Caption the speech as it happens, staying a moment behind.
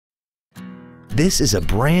This is a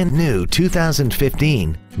brand new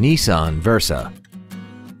 2015 Nissan Versa.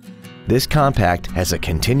 This compact has a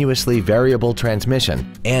continuously variable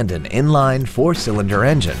transmission and an inline 4-cylinder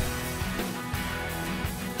engine.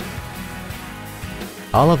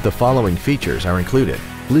 All of the following features are included: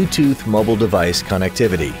 Bluetooth mobile device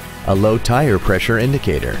connectivity, a low tire pressure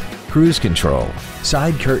indicator, cruise control,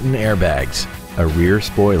 side curtain airbags, a rear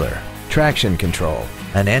spoiler, traction control,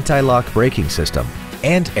 an anti-lock braking system,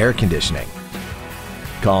 and air conditioning.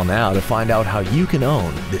 Call now to find out how you can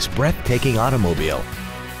own this breathtaking automobile.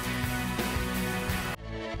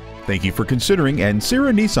 Thank you for considering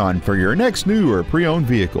Ancira Nissan for your next new or pre-owned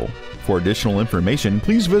vehicle. For additional information,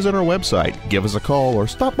 please visit our website, give us a call, or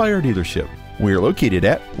stop by our dealership. We are located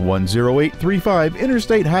at 10835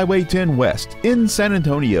 Interstate Highway 10 West in San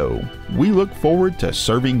Antonio. We look forward to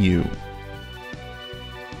serving you.